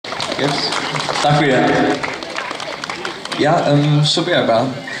Yes. Tack för det. Ja, så blir jag bara.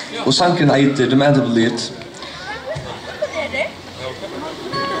 Och sanken heter The Man That Believed.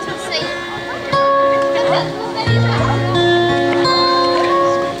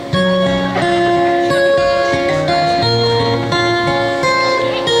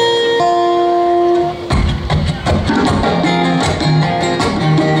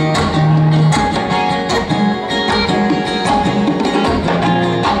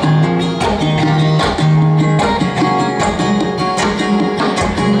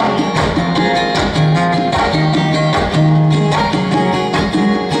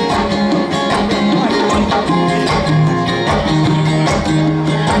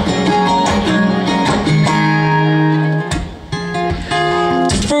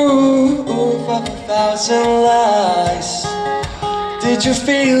 Thousand lies. Did you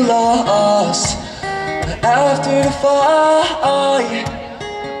feel lost after the fight?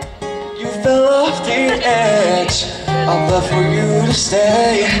 You fell off the edge. I'd love for you to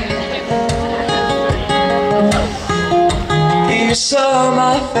stay. You saw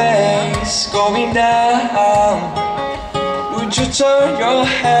my face going down. Would you turn your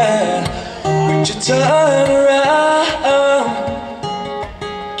head? Would you turn around?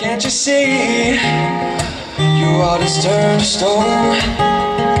 Can't you see? Your heart has turned to stone.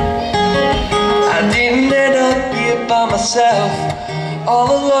 I didn't end up here by myself, all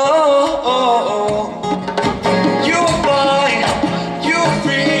alone. You were fine, you were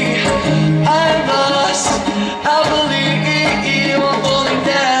free. I'm lost, I believe I'm falling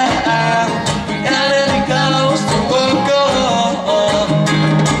down. Reality goes to work on.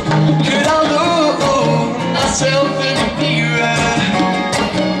 Could I lose myself in the mirror?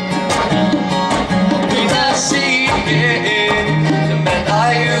 The man I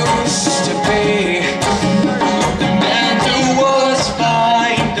used to be, the man who was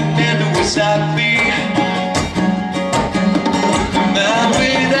fine, the man who was happy, the man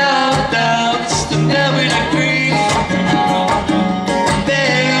without doubts, the man without grief, the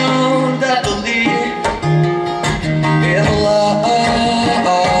man that believed in love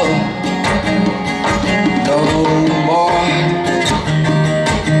no more.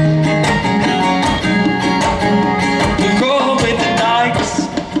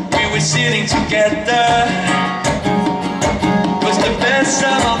 Sitting together was the best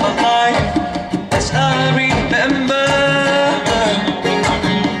time of my life, as I remember.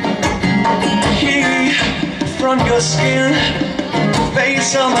 Heat from your skin,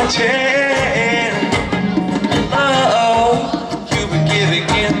 face on my chin. Oh, you were giving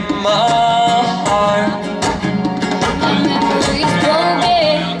in my heart.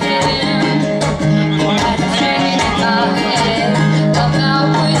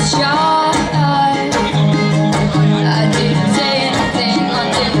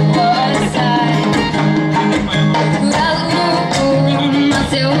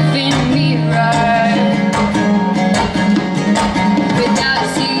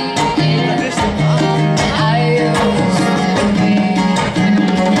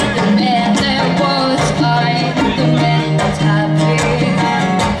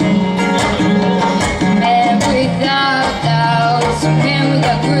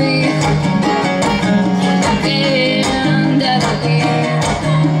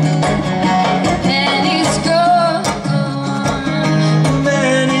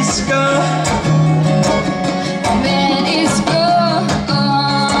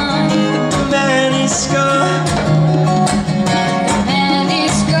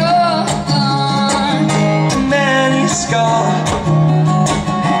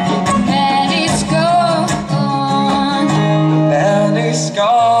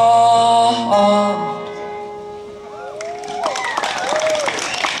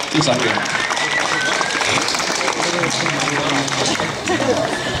 Tusen tack.